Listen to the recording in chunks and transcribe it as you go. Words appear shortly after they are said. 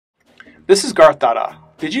This is Garth Dada.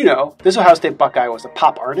 Did you know this Ohio State Buckeye was a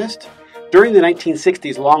pop artist? During the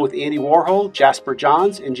 1960s, along with Andy Warhol, Jasper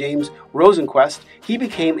Johns, and James Rosenquist, he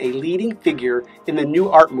became a leading figure in the new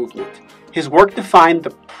art movement. His work defined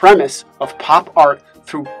the premise of pop art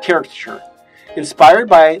through caricature. Inspired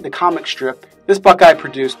by the comic strip, this Buckeye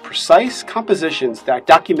produced precise compositions that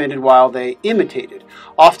documented while they imitated,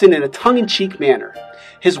 often in a tongue-in-cheek manner.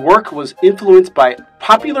 His work was influenced by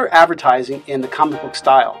popular advertising and the comic book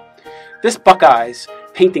style. This Buckeye's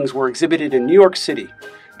paintings were exhibited in New York City.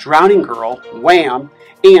 Drowning Girl, Wham,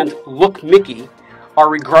 and Look Mickey are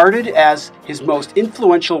regarded as his most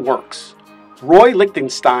influential works. Roy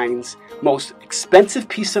Lichtenstein's most expensive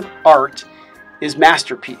piece of art is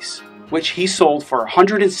Masterpiece, which he sold for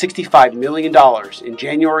 $165 million in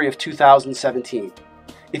January of 2017.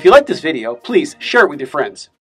 If you like this video, please share it with your friends.